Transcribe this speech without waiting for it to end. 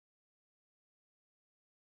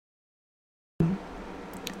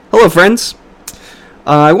Hello, friends.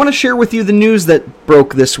 I want to share with you the news that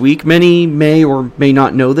broke this week. Many may or may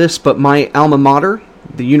not know this, but my alma mater,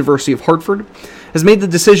 the University of Hartford, has made the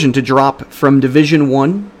decision to drop from Division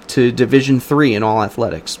I to Division III in all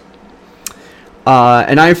athletics.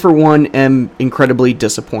 And I, for one, am incredibly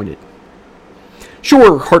disappointed.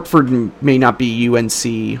 Sure, Hartford may not be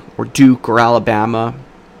UNC or Duke or Alabama,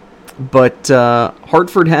 but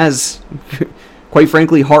Hartford has, quite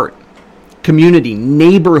frankly, heart, community,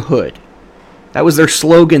 neighborhood. That was their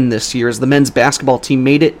slogan this year as the men's basketball team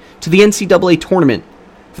made it to the NCAA tournament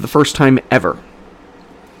for the first time ever.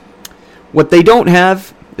 What they don't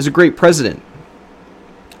have is a great president,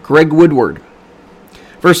 Greg Woodward.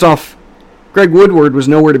 First off, Greg Woodward was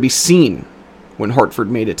nowhere to be seen when Hartford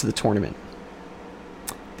made it to the tournament.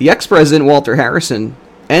 The ex-president, Walter Harrison,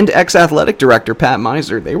 and ex-athletic director, Pat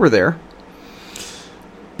Miser, they were there.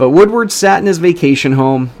 But Woodward sat in his vacation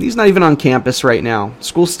home. He's not even on campus right now.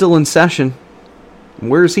 School's still in session.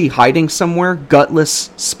 Where is he? Hiding somewhere? Gutless,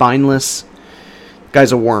 spineless.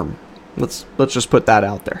 Guy's a worm. Let's just put that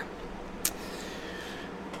out there.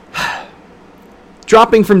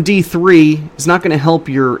 Dropping from D3 is not going to help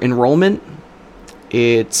your enrollment.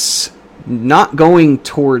 It's not going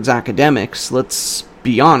towards academics. Let's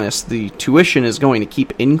be honest. The tuition is going to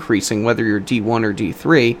keep increasing whether you're D1 or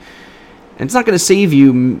D3. And it's not going to save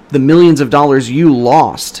you the millions of dollars you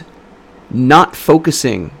lost not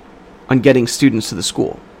focusing on getting students to the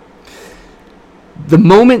school. The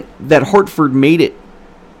moment that Hartford made it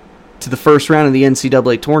to the first round of the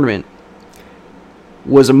NCAA tournament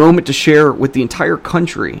was a moment to share with the entire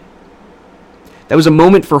country. That was a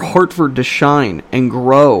moment for Hartford to shine and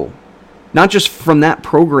grow, not just from that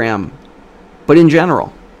program, but in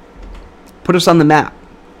general. Put us on the map.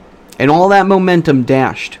 And all that momentum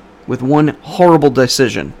dashed with one horrible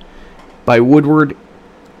decision by Woodward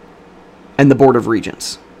and the Board of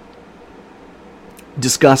Regents.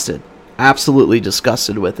 Disgusted. Absolutely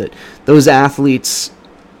disgusted with it. Those athletes,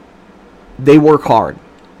 they work hard.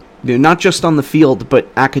 Not just on the field, but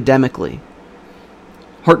academically.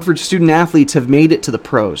 Hartford student athletes have made it to the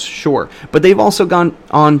pros, sure. But they've also gone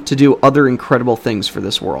on to do other incredible things for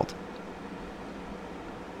this world.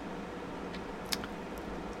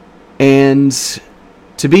 And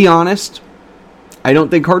to be honest, I don't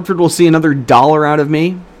think Hartford will see another dollar out of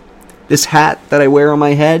me. This hat that I wear on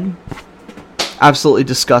my head, absolutely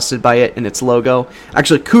disgusted by it and its logo.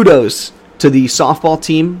 Actually, kudos to the softball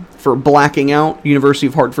team for blacking out University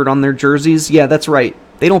of Hartford on their jerseys. Yeah, that's right.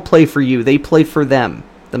 They don't play for you. They play for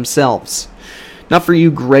themselves. Not for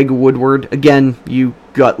you, Greg Woodward. Again, you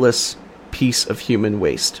gutless piece of human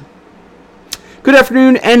waste. Good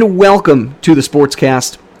afternoon and welcome to the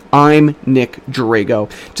Sportscast. I'm Nick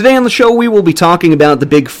Drago. Today on the show, we will be talking about the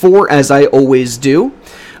Big Four, as I always do,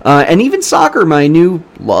 and even soccer, my new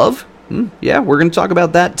love. Yeah, we're going to talk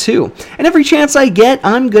about that too. And every chance I get,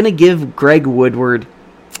 I'm going to give Greg Woodward,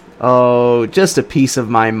 just a piece of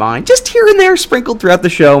my mind, just here and there sprinkled throughout the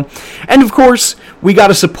show. And of course, we got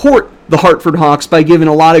to support the Hartford Hawks by giving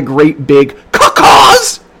a lot of great big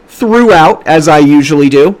caws throughout, as I usually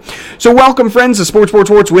do. So welcome, friends, to Sports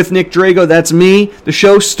with Nick Drago. That's me. The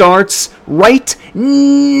show starts right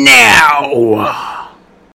now.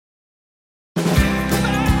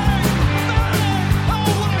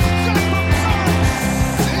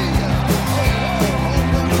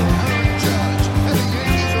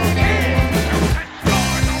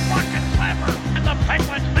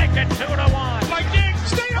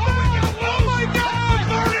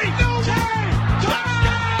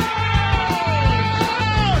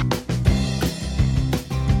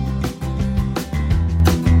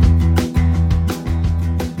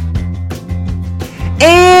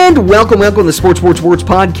 And welcome to the Sports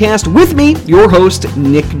Podcast with me, your host,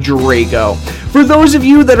 Nick Drago. For those of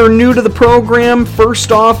you that are new to the program,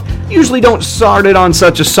 first off, usually don't start it on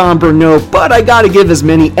such a somber note, but I gotta give as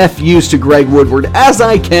many FUs to Greg Woodward as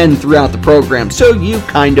I can throughout the program, so you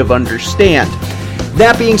kind of understand.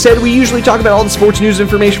 That being said, we usually talk about all the sports news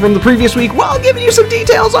information from the previous week while giving you some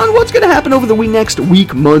details on what's going to happen over the next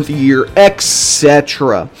week, month, year,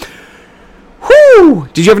 etc. Whew!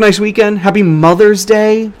 Did you have a nice weekend? Happy Mother's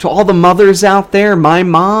Day to all the mothers out there. My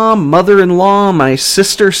mom, mother-in-law, my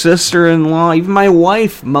sister-in-law, even my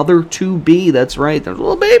wife, mother-to-be. That's right. There's a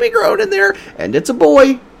little baby growing in there, and it's a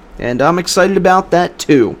boy. And I'm excited about that,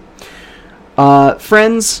 too.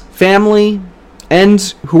 Friends, family, and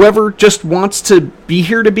whoever just wants to be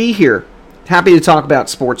here. Happy to talk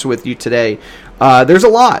about sports with you today. There's a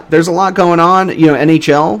lot. There's a lot going on.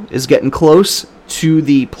 NHL is getting close to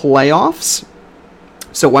the playoffs.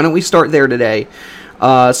 So why don't we start there today?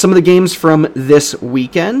 Some of the games from this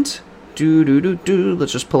weekend.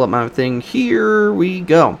 Let's just pull up my thing. Here we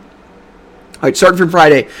go. All right, starting from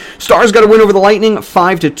Friday. Stars got a win over the Lightning,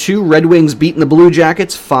 5-2. Red Wings beating the Blue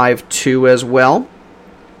Jackets, 5-2 as well.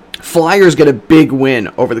 Flyers get a big win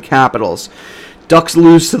over the Capitals. Ducks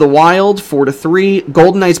lose to the Wild, 4-3.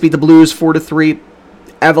 Golden Knights beat the Blues, 4-3.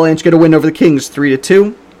 Avalanche get a win over the Kings,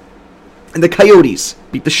 3-2. And the Coyotes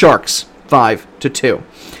beat the Sharks, 5-2.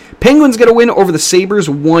 Penguins get a win over the Sabres,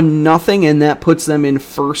 1-0, and that puts them in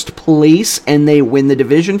first place, and they win the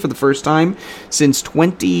division for the first time since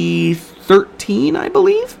 2013, I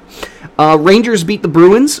believe. Rangers beat the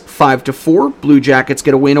Bruins, 5-4. Blue Jackets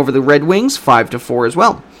get a win over the Red Wings, 5-4 as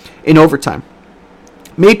well, in overtime.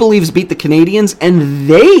 Maple Leafs beat the Canadiens, and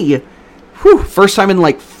they, first time in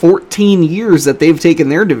like 14 years that they've taken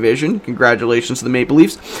their division. Congratulations to the Maple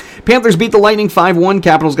Leafs. Panthers beat the Lightning 5-1.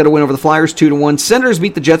 Capitals get a win over the Flyers 2-1. Senators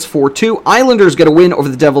beat the Jets 4-2. Islanders get a win over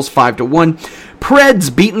the Devils 5-1.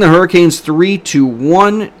 Preds beating the Hurricanes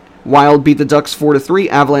 3-1. Wild beat the Ducks 4-3.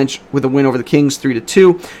 Avalanche with a win over the Kings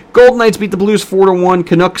 3-2. Golden Knights beat the Blues 4-1.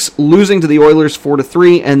 Canucks losing to the Oilers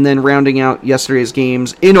 4-3. And then rounding out yesterday's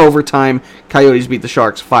games in overtime, Coyotes beat the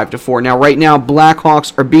Sharks 5-4. Now, right now,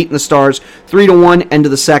 Blackhawks are beating the Stars 3-1, end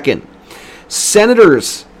of the second.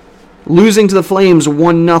 Senators losing to the Flames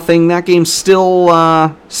 1-0. That game's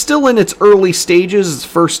still in its early stages. It's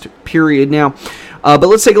first period now. But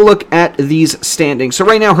let's take a look at these standings. So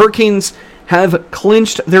right now, Hurricanes have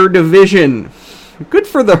clinched their division. Good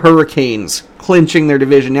for the Hurricanes, clinching their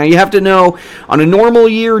division. Now, you have to know, on a normal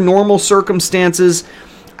year, normal circumstances,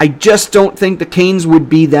 I just don't think the Canes would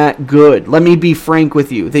be that good. Let me be frank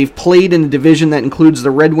with you. They've played in a division that includes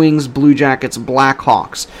the Red Wings, Blue Jackets,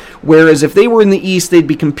 Blackhawks. Whereas if they were in the East, they'd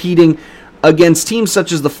be competing against teams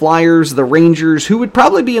such as the Flyers, the Rangers, who would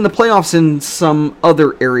probably be in the playoffs in some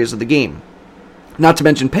other areas of the game. Not to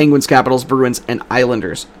mention Penguins, Capitals, Bruins, and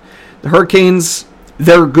Islanders. The Hurricanes,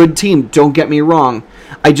 they're a good team, don't get me wrong.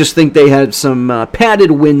 I just think they had some padded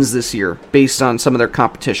wins this year based on some of their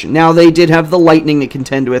competition. Now, they did have the Lightning to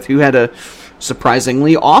contend with, who had a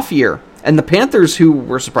surprisingly off year, and the Panthers, who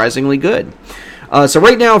were surprisingly good. So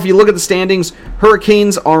right now, if you look at the standings,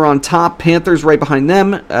 Hurricanes are on top, Panthers right behind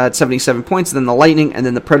them at 77 points, and then the Lightning, and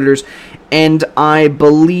then the Predators. And I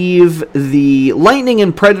believe the Lightning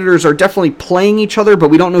and Predators are definitely playing each other, but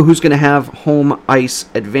we don't know who's going to have home ice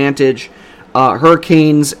advantage.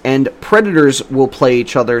 Hurricanes and Predators will play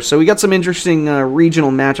each other. So we got some interesting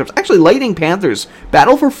regional matchups. Actually, Lightning Panthers,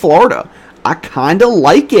 battle for Florida. I kind of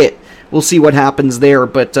like it. We'll see what happens there,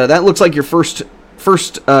 but that looks like your first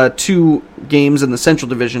two games in the Central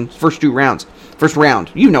Division, first round.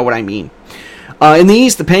 You know what I mean. In the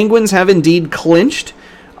East, the Penguins have indeed clinched.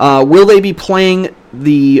 Will they be playing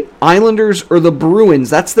the Islanders or the Bruins?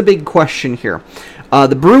 That's the big question here.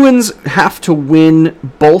 The Bruins have to win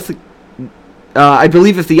both. I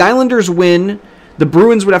believe if the Islanders win, the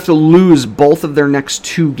Bruins would have to lose both of their next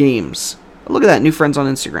two games. Look at that, new friends on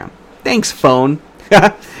Instagram. Thanks, phone.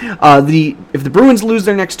 If the Bruins lose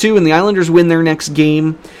their next two and the Islanders win their next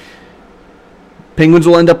game, Penguins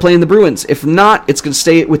will end up playing the Bruins. If not, it's going to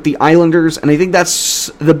stay with the Islanders, and I think that's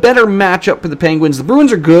the better matchup for the Penguins. The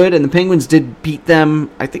Bruins are good, and the Penguins did beat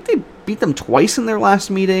them. I think they beat them twice in their last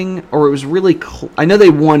meeting, or it was really I know they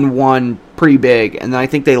won one pretty big, and then I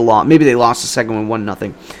think they lost. Maybe they lost the second one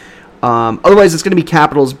 1-0. Otherwise, it's going to be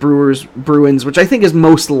Capitals, Bruins, which I think is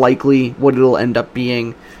most likely what it'll end up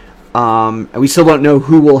being. And we still don't know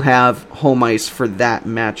who will have home ice for that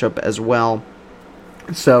matchup as well.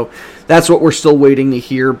 So that's what we're still waiting to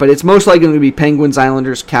hear. But it's most likely going to be Penguins,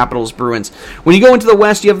 Islanders, Capitals, Bruins. When you go into the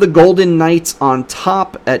West, you have the Golden Knights on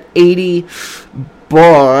top at 80.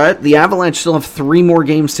 But the Avalanche still have 3 more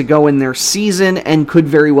games to go in their season and could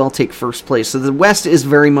very well take first place. So the West is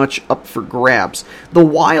very much up for grabs. The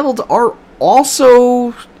Wild are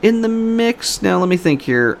also in the mix. Now, let me think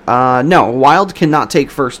here. No, Wild cannot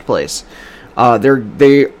take first place.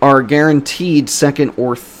 They are guaranteed second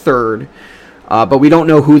or third. But we don't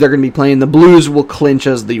know who they're going to be playing. The Blues will clinch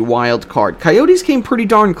as the wild card. Coyotes came pretty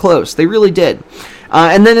darn close. They really did.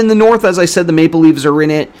 And then in the North, as I said, the Maple Leafs are in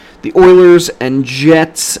it. The Oilers and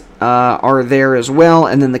Jets are there as well.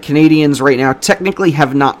 And then the Canadiens right now technically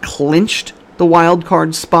have not clinched the wild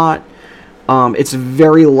card spot. It's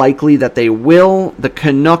very likely that they will. The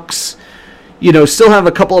Canucks, still have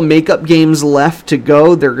a couple of makeup games left to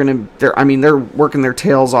go. They're working their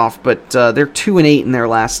tails off, but they're 2-8 in their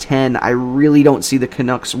last 10. I really don't see the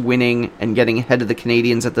Canucks winning and getting ahead of the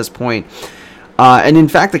Canadiens at this point. And in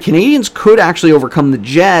fact, the Canadiens could actually overcome the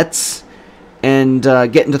Jets and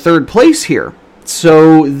get into third place here.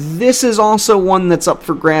 So this is also one that's up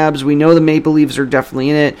for grabs. We know the Maple Leafs are definitely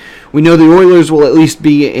in it. We know the Oilers will at least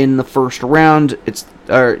be in the first round.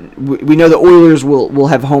 We know the Oilers will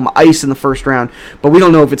have home ice in the first round, but we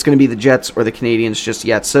don't know if it's going to be the Jets or the Canadiens just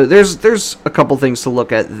yet. So there's a couple things to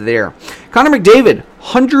look at there. Connor McDavid,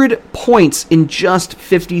 100 points in just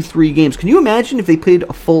 53 games. Can you imagine if they played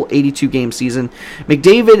a full 82-game season?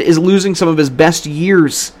 McDavid is losing some of his best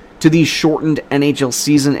years to the shortened NHL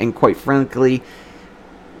season, and quite frankly,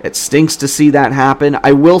 it stinks to see that happen.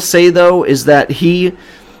 I will say, though, is that he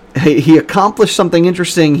accomplished something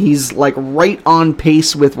interesting. He's like right on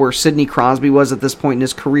pace with where Sidney Crosby was at this point in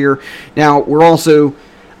his career. Now, we're also,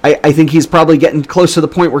 I think he's probably getting close to the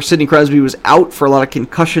point where Sidney Crosby was out for a lot of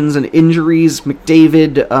concussions and injuries.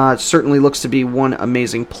 McDavid certainly looks to be one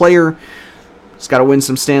amazing player. He's got to win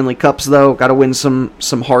some Stanley Cups, though. Got to win some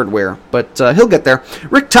hardware, but he'll get there.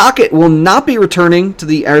 Rick Tocchet will not be returning to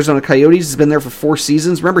the Arizona Coyotes. He's been there for 4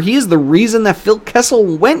 seasons. Remember, he is the reason that Phil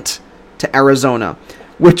Kessel went to Arizona,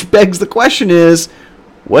 which begs the question is,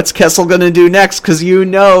 what's Kessel going to do next? Because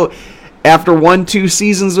after 1-2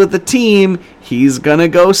 seasons with the team, he's going to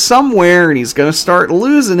go somewhere, and he's going to start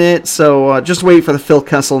losing it. So just wait for the Phil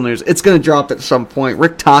Kessel news. It's going to drop at some point.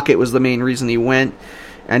 Rick Tocchet was the main reason he went.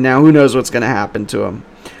 And now who knows what's going to happen to him.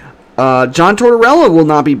 John Tortorella will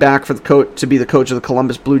not be back to be the coach of the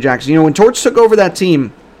Columbus Blue Jackets. When Torch took over that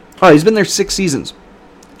team, he's been there 6 seasons.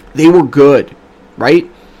 They were good, right?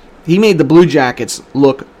 He made the Blue Jackets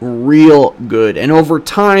look real good. And over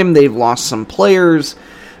time, they've lost some players.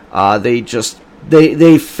 They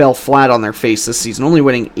fell flat on their face this season, only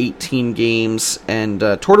winning 18 games. And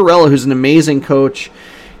Tortorella, who's an amazing coach,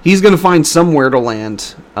 he's going to find somewhere to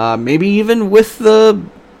land. Maybe even with the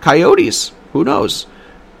Coyotes. Who knows?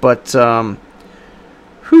 But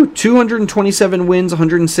 227 wins,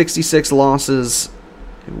 166 losses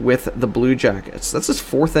with the Blue Jackets. That's his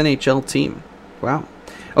 4th NHL team. Wow.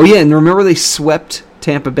 Oh, yeah, and remember they swept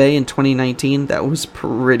Tampa Bay in 2019? That was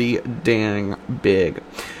pretty dang big.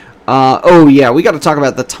 We got to talk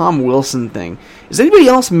about the Tom Wilson thing. Is anybody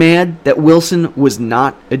else mad that Wilson was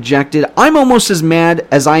not ejected? I'm almost as mad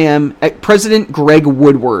as I am at President Greg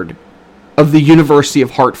Woodward of the University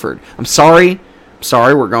of Hartford. I'm sorry,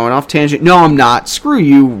 we're going off tangent. No, I'm not. Screw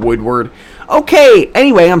you, Woodward. Okay,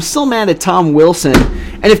 anyway, I'm still mad at Tom Wilson.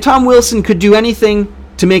 And if Tom Wilson could do anything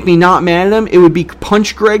to make me not mad at him, it would be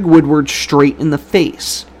punch Greg Woodward straight in the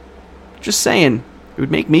face. Just saying, it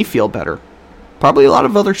would make me feel better. Probably a lot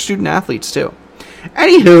of other student athletes, too.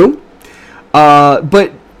 Anywho,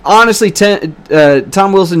 but honestly,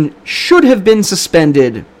 Tom Wilson should have been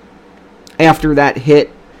suspended after that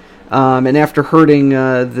hit, and after hurting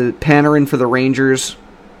the Panarin for the Rangers.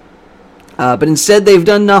 But instead, they've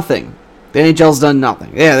done nothing. The NHL's done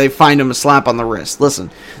nothing. Yeah, they fined him a slap on the wrist. Listen,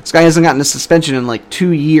 this guy hasn't gotten a suspension in like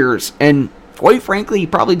 2 years, and quite frankly, he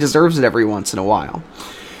probably deserves it every once in a while.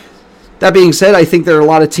 That being said, I think there are a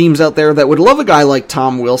lot of teams out there that would love a guy like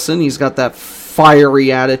Tom Wilson. He's got that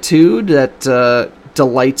fiery attitude that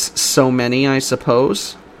delights so many, I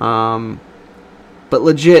suppose. But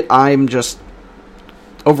legit, I'm just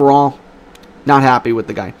overall not happy with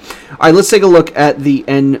the guy. All right, let's take a look at the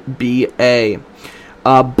NBA.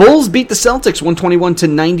 Bulls beat the Celtics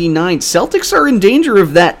 121-99. Celtics are in danger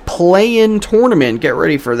of that play-in tournament. Get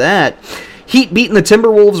ready for that. Heat beating the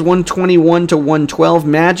Timberwolves 121-112.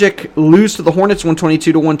 Magic lose to the Hornets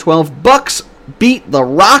 122-112. Bucks beat the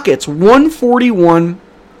Rockets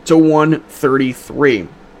 141-133.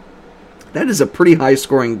 That is a pretty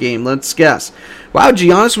high-scoring game. Let's guess. Wow,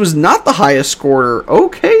 Giannis was not the highest scorer.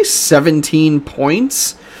 Okay, 17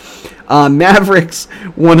 points. Mavericks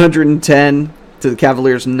 110 to the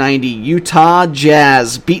Cavaliers 90. Utah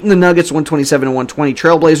Jazz beating the Nuggets 127-120.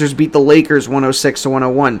 Trailblazers beat the Lakers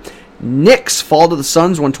 106-101. Knicks fall to the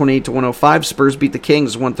Suns 128-105. Spurs beat the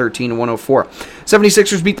Kings 113-104.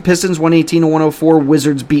 76ers beat the Pistons 118-104.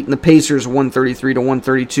 Wizards beating the Pacers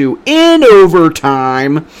 133-132 in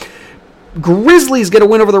overtime. Grizzlies get a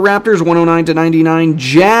win over the Raptors 109-99.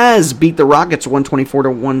 Jazz beat the Rockets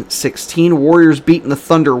 124-116. Warriors beating the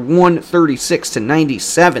Thunder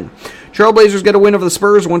 136-97. Trailblazers get a win over the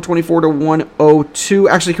Spurs 124-102.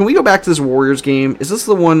 Actually, can we go back to this Warriors game? Is this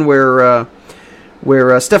the one where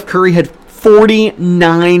Steph Curry had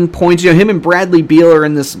 49 points? Him and Bradley Beal are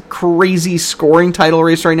in this crazy scoring title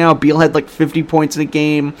race right now. Beal had like 50 points in a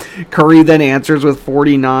game. Curry then answers with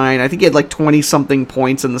 49. I think he had like 20-something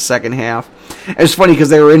points in the second half. It's funny because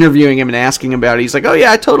they were interviewing him and asking about it. He's like, oh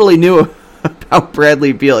yeah, I totally knew about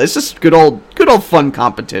Bradley Beal. It's just good old fun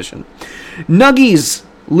competition. Nuggies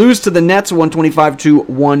lose to the Nets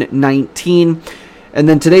 125-119. And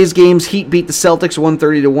then today's games, Heat beat the Celtics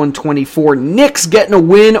 130-124. Knicks getting a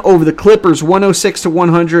win over the Clippers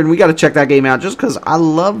 106-100. And we got to check that game out just because I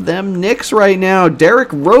love them Knicks right now. Derrick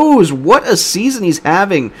Rose, what a season he's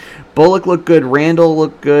having. Bullock looked good. Randall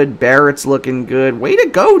looked good. Barrett's looking good. Way to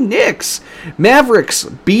go, Knicks. Mavericks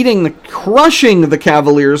crushing the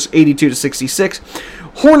Cavaliers 82-66.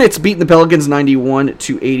 Hornets beating the Pelicans 91-89.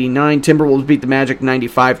 Timberwolves beat the Magic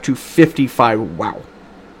 95-55. Wow.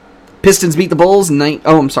 Pistons beat the Bulls.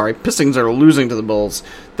 Pistons are losing to the Bulls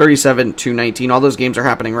 37-19. All those games are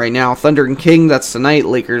happening right now. Thunder and King, that's tonight.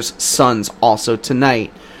 Lakers, Suns, also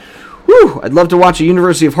tonight. Whew, I'd love to watch a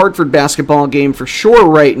University of Hartford basketball game for sure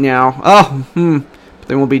right now. But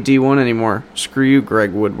they won't be D1 anymore. Screw you,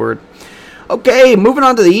 Greg Woodward. Okay, moving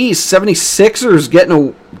on to the East.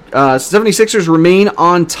 76ers remain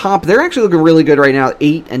on top. They're actually looking really good right now,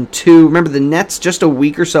 8-2. Remember, the Nets just a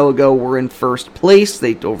week or so ago were in first place.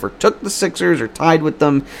 They overtook the Sixers or tied with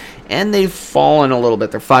them, and they've fallen a little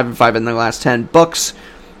bit. They're 5-5 in their last 10. Bucks,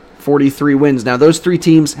 43 wins. Now, those three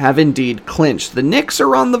teams have indeed clinched. The Knicks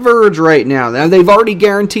are on the verge right now. Now, they've already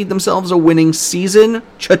guaranteed themselves a winning season.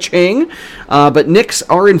 Cha-ching. But Knicks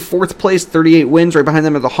are in fourth place, 38 wins. Right behind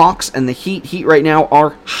them are the Hawks and the Heat. Heat right now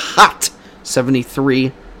are hot.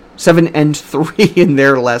 7-3 in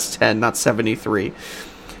their last 10, not 73.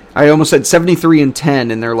 I almost said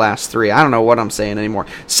 73-10 in their last 3. I don't know what I'm saying anymore.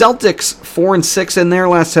 Celtics 4-6 in their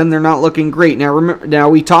last 10. They're not looking great. Now, remember,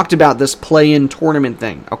 we talked about this play-in tournament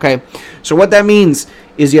thing. Okay, so what that means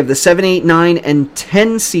is you have the 7, 8, 9, and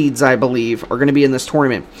 10 seeds, I believe, are going to be in this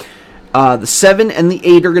tournament. The 7 and the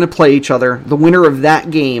 8 are going to play each other. The winner of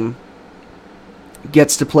that game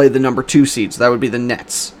gets to play the number 2 seeds. That would be the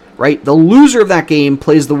Nets. Right? The loser of that game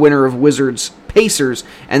plays the winner of Wizards Pacers,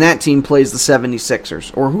 and that team plays the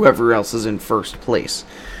 76ers, or whoever else is in first place.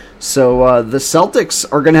 So the Celtics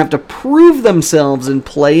are going to have to prove themselves and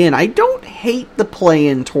play in. I don't hate the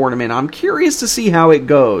play-in tournament. I'm curious to see how it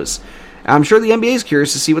goes. I'm sure the NBA is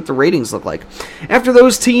curious to see what the ratings look like. After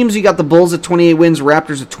those teams, you got the Bulls at 28 wins,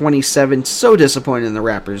 Raptors at 27. So disappointed in the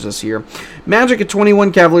Raptors this year. Magic at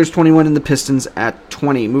 21, Cavaliers 21, and the Pistons at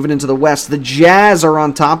 20. Moving into the West, the Jazz are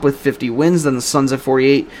on top with 50 wins, then the Suns at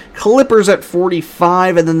 48, Clippers at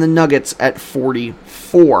 45, and then the Nuggets at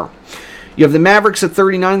 44. You have the Mavericks at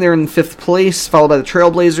 39. They're in 5th place, followed by the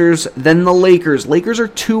Trailblazers. Then the Lakers. Lakers are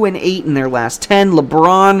 2-8 in their last 10.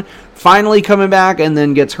 LeBron finally coming back and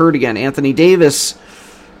then gets hurt again. Anthony Davis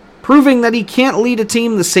proving that he can't lead a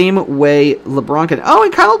team the same way LeBron can. Oh,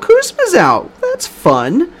 and Kyle Kuzma's out. That's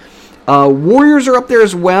fun. Warriors are up there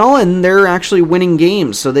as well, and they're actually winning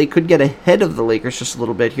games, so they could get ahead of the Lakers just a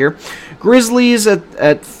little bit here. Grizzlies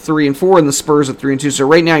at 3 and 4, and the Spurs at 3 and 2. So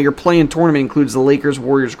right now, your play-in tournament includes the Lakers,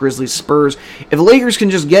 Warriors, Grizzlies, Spurs. If the Lakers can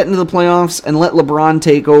just get into the playoffs and let LeBron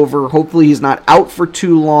take over, hopefully he's not out for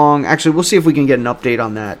too long. Actually, we'll see if we can get an update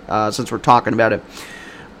on that since we're talking about it.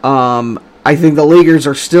 I think the Lakers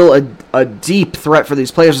are still a deep threat for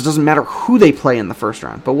these playoffs. It doesn't matter who they play in the first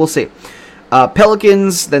round, but we'll see.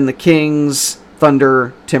 Pelicans, then the Kings,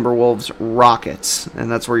 Thunder, Timberwolves, Rockets.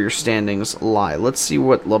 And that's where your standings lie. Let's see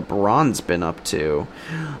what LeBron's been up to.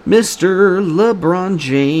 Mr. LeBron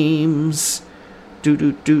James.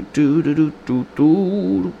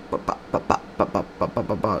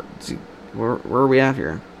 Where are we at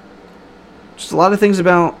here? Just a lot of things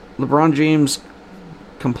about LeBron James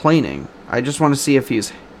complaining. I just want to see if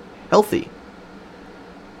he's healthy.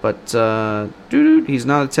 But, he's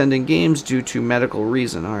not attending games due to medical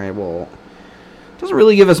reason. Alright, well, doesn't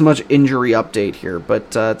really give us much injury update here,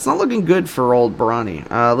 but it's not looking good for old Bronny.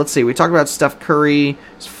 Let's see, we talked about Steph Curry,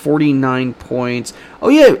 49 points. Oh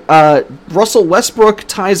yeah, Russell Westbrook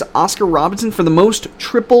ties Oscar Robertson for the most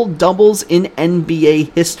triple-doubles in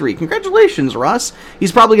NBA history. Congratulations, Russ.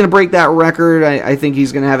 He's probably going to break that record. I think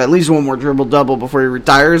he's going to have at least one more triple-double before he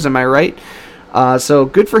retires, am I right? So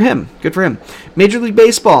good for him. Good for him. Major League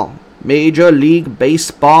Baseball. Here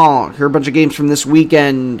are a bunch of games from this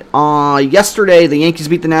weekend. Yesterday, the Yankees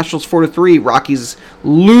beat the Nationals 4-3. Rockies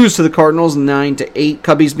lose to the Cardinals 9-8.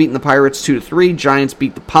 Cubbies beating the Pirates 2-3. Giants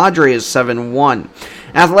beat the Padres 7-1.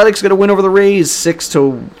 Athletics got a win over the Rays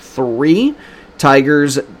 6-3.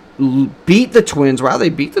 Tigers beat the Twins. Wow, they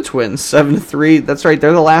beat the Twins 7-3. That's right.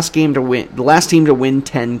 They're the last team to win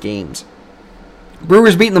 10 games.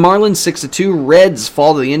 Brewers beating the Marlins 6-2. Reds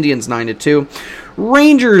fall to the Indians 9-2.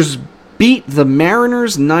 Rangers beat the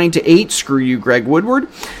Mariners 9-8. Screw you, Greg Woodward.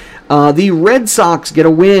 The Red Sox get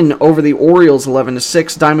a win over the Orioles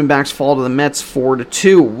 11-6. Diamondbacks fall to the Mets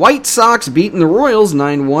 4-2. White Sox beating the Royals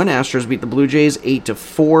 9-1. Astros beat the Blue Jays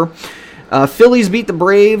 8-4. Phillies beat the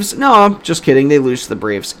Braves. No, I'm just kidding. They lose to the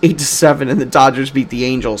Braves 8-7, and the Dodgers beat the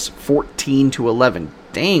Angels 14-11.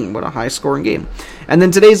 Dang, what a high-scoring game. And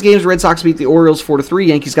then today's games, Red Sox beat the Orioles 4-3.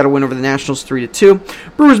 Yankees got a win over the Nationals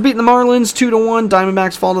 3-2. Brewers beating the Marlins 2-1.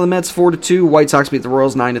 Diamondbacks fall to the Mets 4-2. White Sox beat the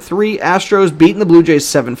Royals 9-3. Astros beating the Blue Jays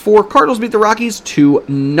 7-4. Cardinals beat the Rockies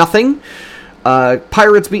 2-0.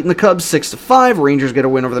 Pirates beating the Cubs 6-5. Rangers get a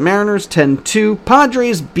win over the Mariners 10-2.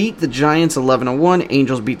 Padres beat the Giants 11-1.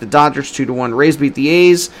 Angels beat the Dodgers 2-1. Rays beat the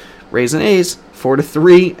A's. Rays and A's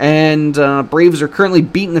 4-3. And Braves are currently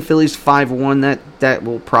beating the Phillies 5-1. That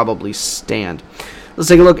will probably stand. Let's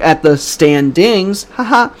take a look at the standings.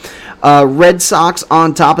 Red Sox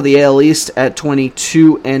on top of the AL East at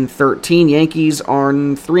 22-13. Yankees are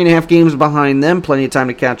 3.5 games behind them. Plenty of time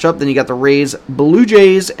to catch up. Then you got the Rays, Blue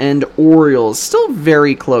Jays, and Orioles. Still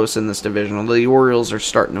very close in this division, although the Orioles are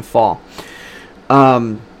starting to fall.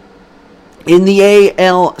 In the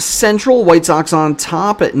AL Central, White Sox on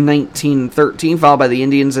top at 19-13, followed by the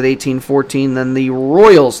Indians at 18-14. Then the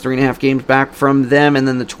Royals, 3.5 games back from them, and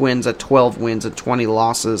then the Twins at 12 wins and 20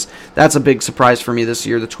 losses. That's a big surprise for me this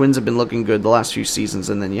year. The Twins have been looking good the last few seasons,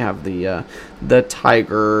 and then you have the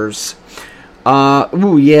Tigers.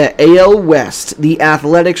 AL West. The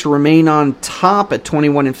Athletics remain on top at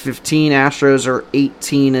 21-15. Astros are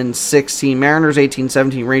 18-16. Mariners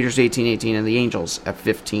 18-17. Rangers 18-18, and the Angels at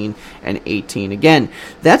 15-18. Again,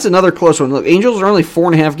 that's another close one. Look, Angels are only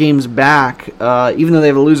 4.5 games back. Even though they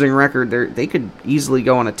have a losing record, they could easily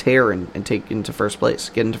go on a tear and get into first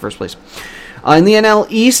place. In the NL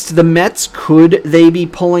East, the Mets, could they be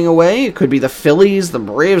pulling away? It could be the Phillies, the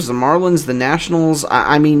Braves, the Marlins, the Nationals.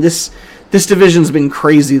 I mean, This division's been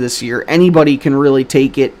crazy this year. Anybody can really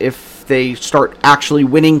take it if they start actually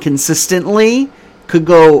winning consistently. Could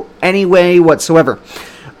go any way whatsoever.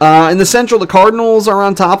 In the Central, the Cardinals are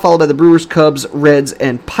on top, followed by the Brewers, Cubs, Reds,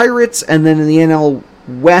 and Pirates. And then in the NL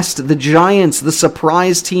West, the Giants, the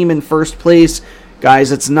surprise team in first place.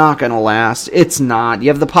 Guys, it's not going to last. It's not. You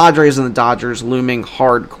have the Padres and the Dodgers looming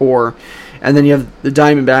hardcore. And then you have the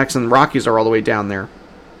Diamondbacks and the Rockies are all the way down there.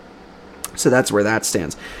 So that's where that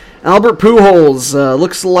stands. Albert Pujols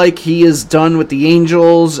looks like he is done with the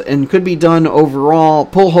Angels and could be done overall.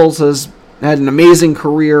 Pujols has had an amazing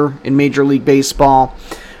career in Major League Baseball.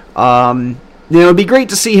 It'd be great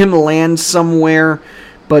to see him land somewhere,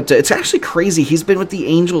 but it's actually crazy. He's been with the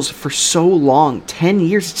Angels for so long, 10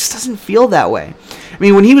 years. It just doesn't feel that way. I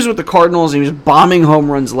mean, when he was with the Cardinals, he was bombing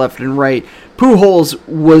home runs left and right. Pujols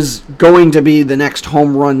was going to be the next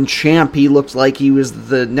home run champ. He looked like he was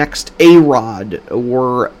the next A-Rod,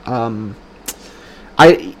 or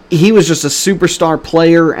he was just a superstar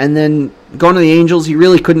player. And then going to the Angels, he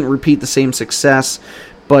really couldn't repeat the same success.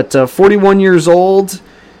 But 41 years old,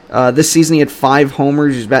 this season he had 5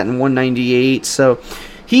 homers. He's batting 198. So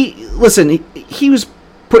he was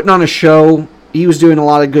putting on a show. He was doing a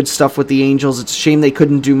lot of good stuff with the Angels. It's a shame they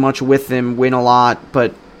couldn't do much with him, win a lot,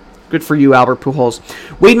 but good for you, Albert Pujols.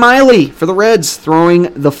 Wade Miley for the Reds, throwing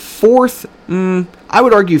the 4th, I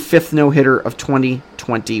would argue 5th no-hitter of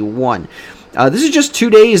 2021. This is just 2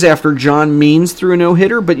 days after John Means threw a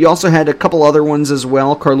no-hitter, but you also had a couple other ones as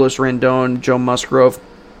well. Carlos Rendon, Joe Musgrove.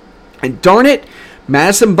 And darn it,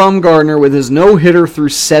 Madison Bumgarner with his no-hitter through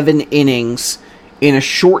 7 innings in a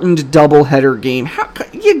shortened doubleheader game.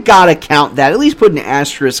 You gotta count that. At least put an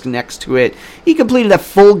asterisk next to it. He completed a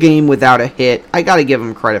full game without a hit. I gotta give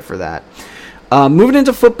him credit for that. Moving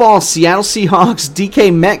into football, Seattle Seahawks,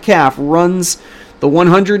 DK Metcalf runs the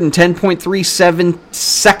 110.37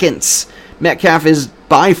 seconds. Metcalf is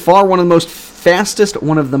by far one of the most fastest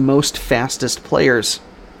players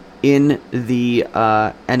in the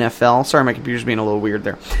NFL. Sorry, my computer's being a little weird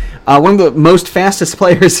there. One of the most fastest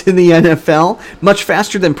players in the NFL. Much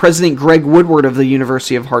faster than President Greg Woodward of the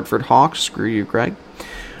University of Hartford Hawks. Screw you, Greg.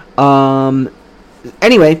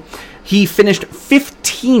 Anyway, he finished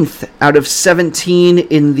 15th out of 17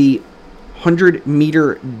 in the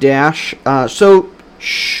 100-meter dash. So,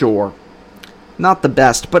 sure. Not the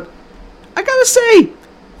best, but I gotta say,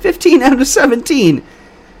 15 out of 17.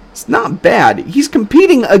 It's not bad. He's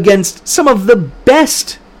competing against some of the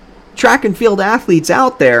best track and field athletes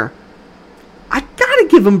out there. I gotta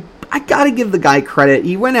give the guy credit.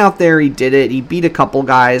 He went out there, he did it, he beat a couple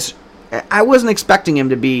guys. I wasn't expecting him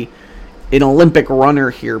to be an Olympic runner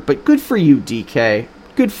here, but good for you, DK.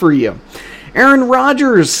 Good for you. Aaron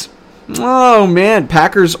Rodgers. Oh man,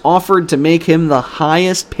 Packers offered to make him the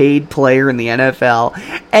highest paid player in the NFL,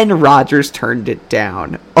 and Rodgers turned it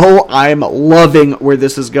down. Oh, I'm loving where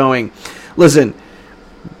this is going. Listen,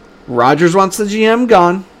 Rodgers wants the GM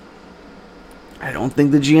gone. I don't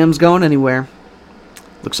think the GM's going anywhere.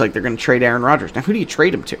 Looks like they're going to trade Aaron Rodgers. Now, who do you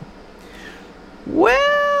trade him to?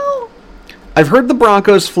 Well, I've heard the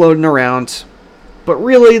Broncos floating around, but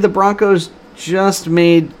really the Broncos just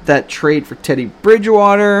made that trade for Teddy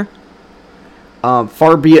Bridgewater.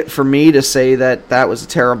 Far be it for me to say that that was a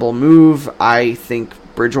terrible move. I think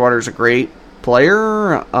Bridgewater's a great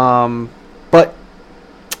player, but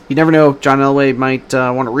you never know. John Elway might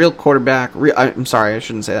want a real quarterback. I'm sorry, I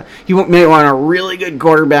shouldn't say that. He may want a really good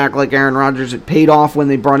quarterback like Aaron Rodgers. It paid off when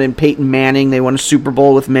they brought in Peyton Manning. They won a Super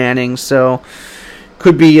Bowl with Manning, so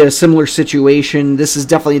could be a similar situation. This is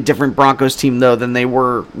definitely a different Broncos team, though, than they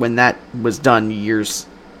were when that was done years.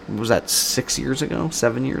 Was that 6 years ago?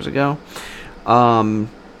 7 years ago? The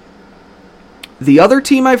other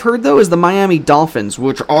team I've heard, though, is the Miami Dolphins,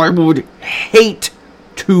 which I would hate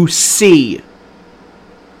to see.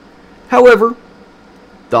 However,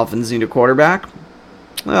 Dolphins need a quarterback.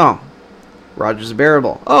 Oh, Rodgers is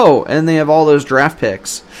bearable. Oh, and they have all those draft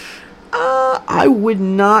picks. I would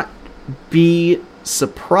not be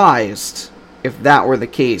surprised if that were the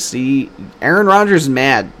case. Aaron Rodgers is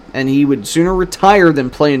mad, and he would sooner retire than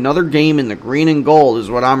play another game in the green and gold, is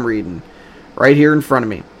what I'm reading right here in front of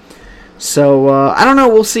me. So, I don't know.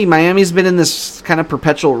 We'll see. Miami's been in this kind of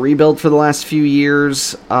perpetual rebuild for the last few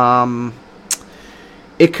years. Who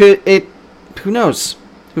knows?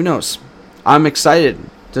 Who knows? I'm excited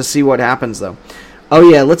to see what happens, though.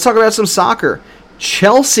 Oh, yeah. Let's talk about some soccer.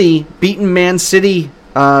 Chelsea beating Man City.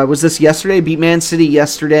 Was this yesterday? Beat Man City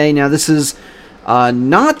yesterday. Now, this is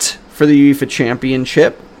not for the UEFA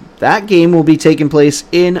Championship. That game will be taking place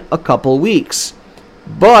in a couple weeks.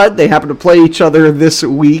 But they happen to play each other this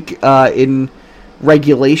week in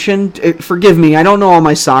regulation. Forgive me, I don't know all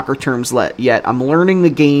my soccer terms yet. I'm learning the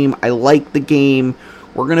game. I like the game.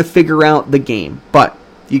 We're going to figure out the game. But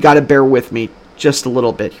you got to bear with me just a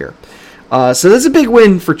little bit here. So this is a big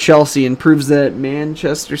win for Chelsea and proves that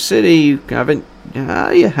Manchester City, you haven't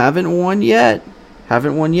won yet.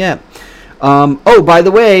 Haven't won yet. By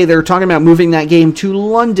the way, they're talking about moving that game to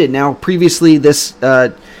London. Now, previously, this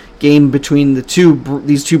game between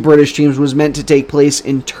these two British teams was meant to take place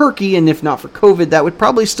in Turkey, and if not for COVID, that would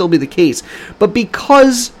probably still be the case. But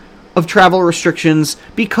because of travel restrictions,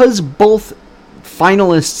 because both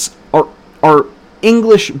finalists are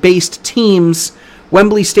English-based teams,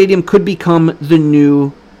 Wembley Stadium could become the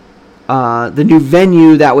new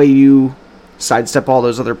venue. That way, you sidestep all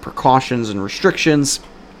those other precautions and restrictions.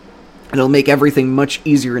 It'll make everything much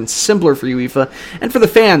easier and simpler for UEFA and for the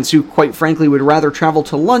fans who, quite frankly, would rather travel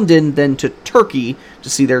to London than to Turkey to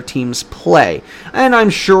see their teams play. And I'm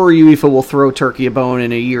sure UEFA will throw Turkey a bone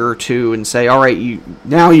in a year or two and say, all right,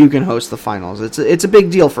 now you can host the finals. It's a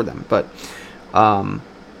big deal for them, but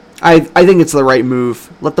I think it's the right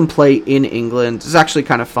move. Let them play in England. It's actually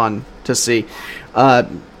kind of fun to see.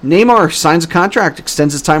 Neymar signs a contract,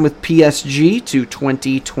 extends his time with PSG to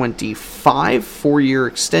 2025, 4-year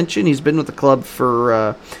extension. He's been with the club for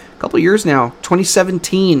a couple of years now.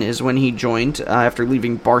 2017 is when he joined after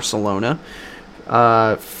leaving Barcelona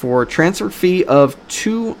for a transfer fee of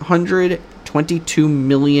 222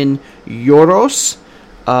 million euros,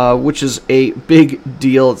 which is a big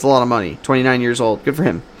deal. It's a lot of money. 29 years old. Good for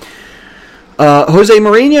him. Jose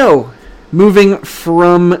Mourinho moving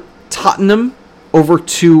from Tottenham over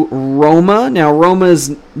to Roma. Now, Roma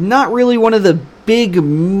is not really one of the big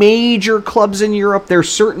major clubs in Europe. They're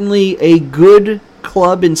certainly a good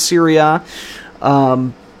club in Serie A.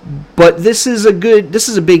 But this is a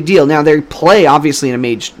big deal. Now, they play obviously in a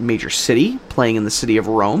major city, playing in the city of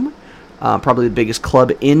Rome, probably the biggest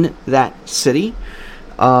club in that city.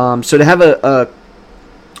 So to have a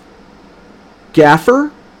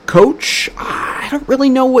gaffer, coach, I don't really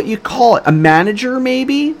know what you call it. A manager,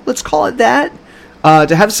 maybe? Let's call it that.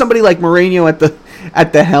 To have somebody like Mourinho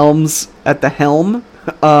at the helm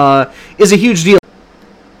is a huge deal.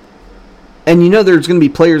 And there's going to be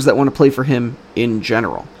players that want to play for him in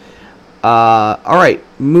general. All right,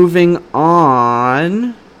 moving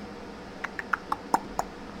on. I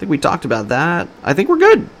think we talked about that. I think we're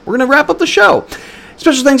good. We're going to wrap up the show.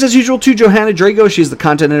 Special thanks, as usual, to Johanna Drago. She's the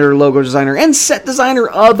content editor, logo designer, and set designer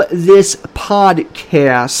of this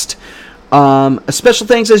podcast. A special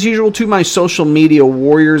thanks, as usual, to my social media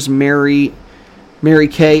warriors, Mary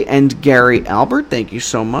Kay and Gary Albert. Thank you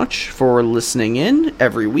so much for listening in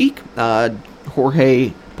every week.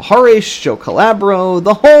 Jorge Pajares, Joe Calabro,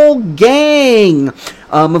 the whole gang.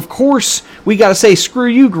 Of course, we got to say, screw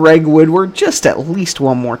you, Greg Woodward, just at least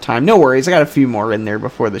one more time. No worries, I got a few more in there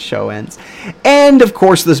before the show ends. And, of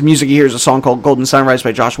course, this music you hear is a song called Golden Sunrise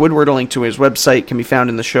by Josh Woodward. A link to his website can be found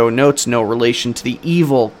in the show notes. No relation to the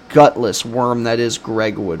evil, gutless worm that is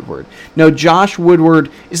Greg Woodward. No, Josh Woodward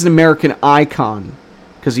is an American icon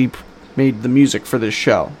because he made the music for this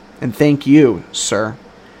show. And thank you, sir.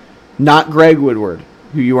 Not Greg Woodward,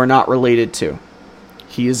 who you are not related to.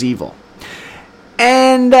 He is evil.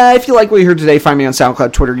 And if you like what you heard today, find me on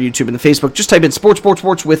SoundCloud, Twitter, YouTube, and the Facebook. Just type in Sports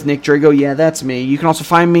with Nick Drago. Yeah, that's me. You can also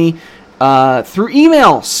find me through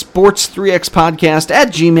email,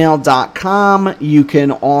 sports3xpodcast@gmail.com. You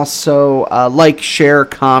can also like, share,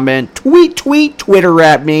 comment, Twitter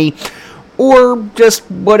at me, or just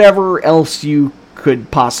whatever else you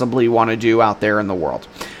could possibly want to do out there in the world.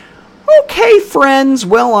 Okay, friends.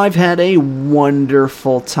 Well, I've had a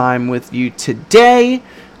wonderful time with you today.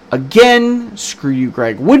 Again, screw you,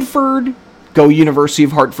 Greg Woodford. Go University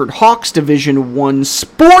of Hartford Hawks, Division I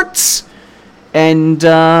sports. And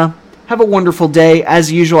have a wonderful day.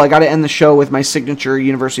 As usual, I got to end the show with my signature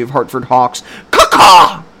University of Hartford Hawks.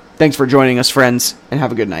 Caw-caw! Thanks for joining us, friends, and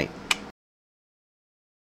have a good night.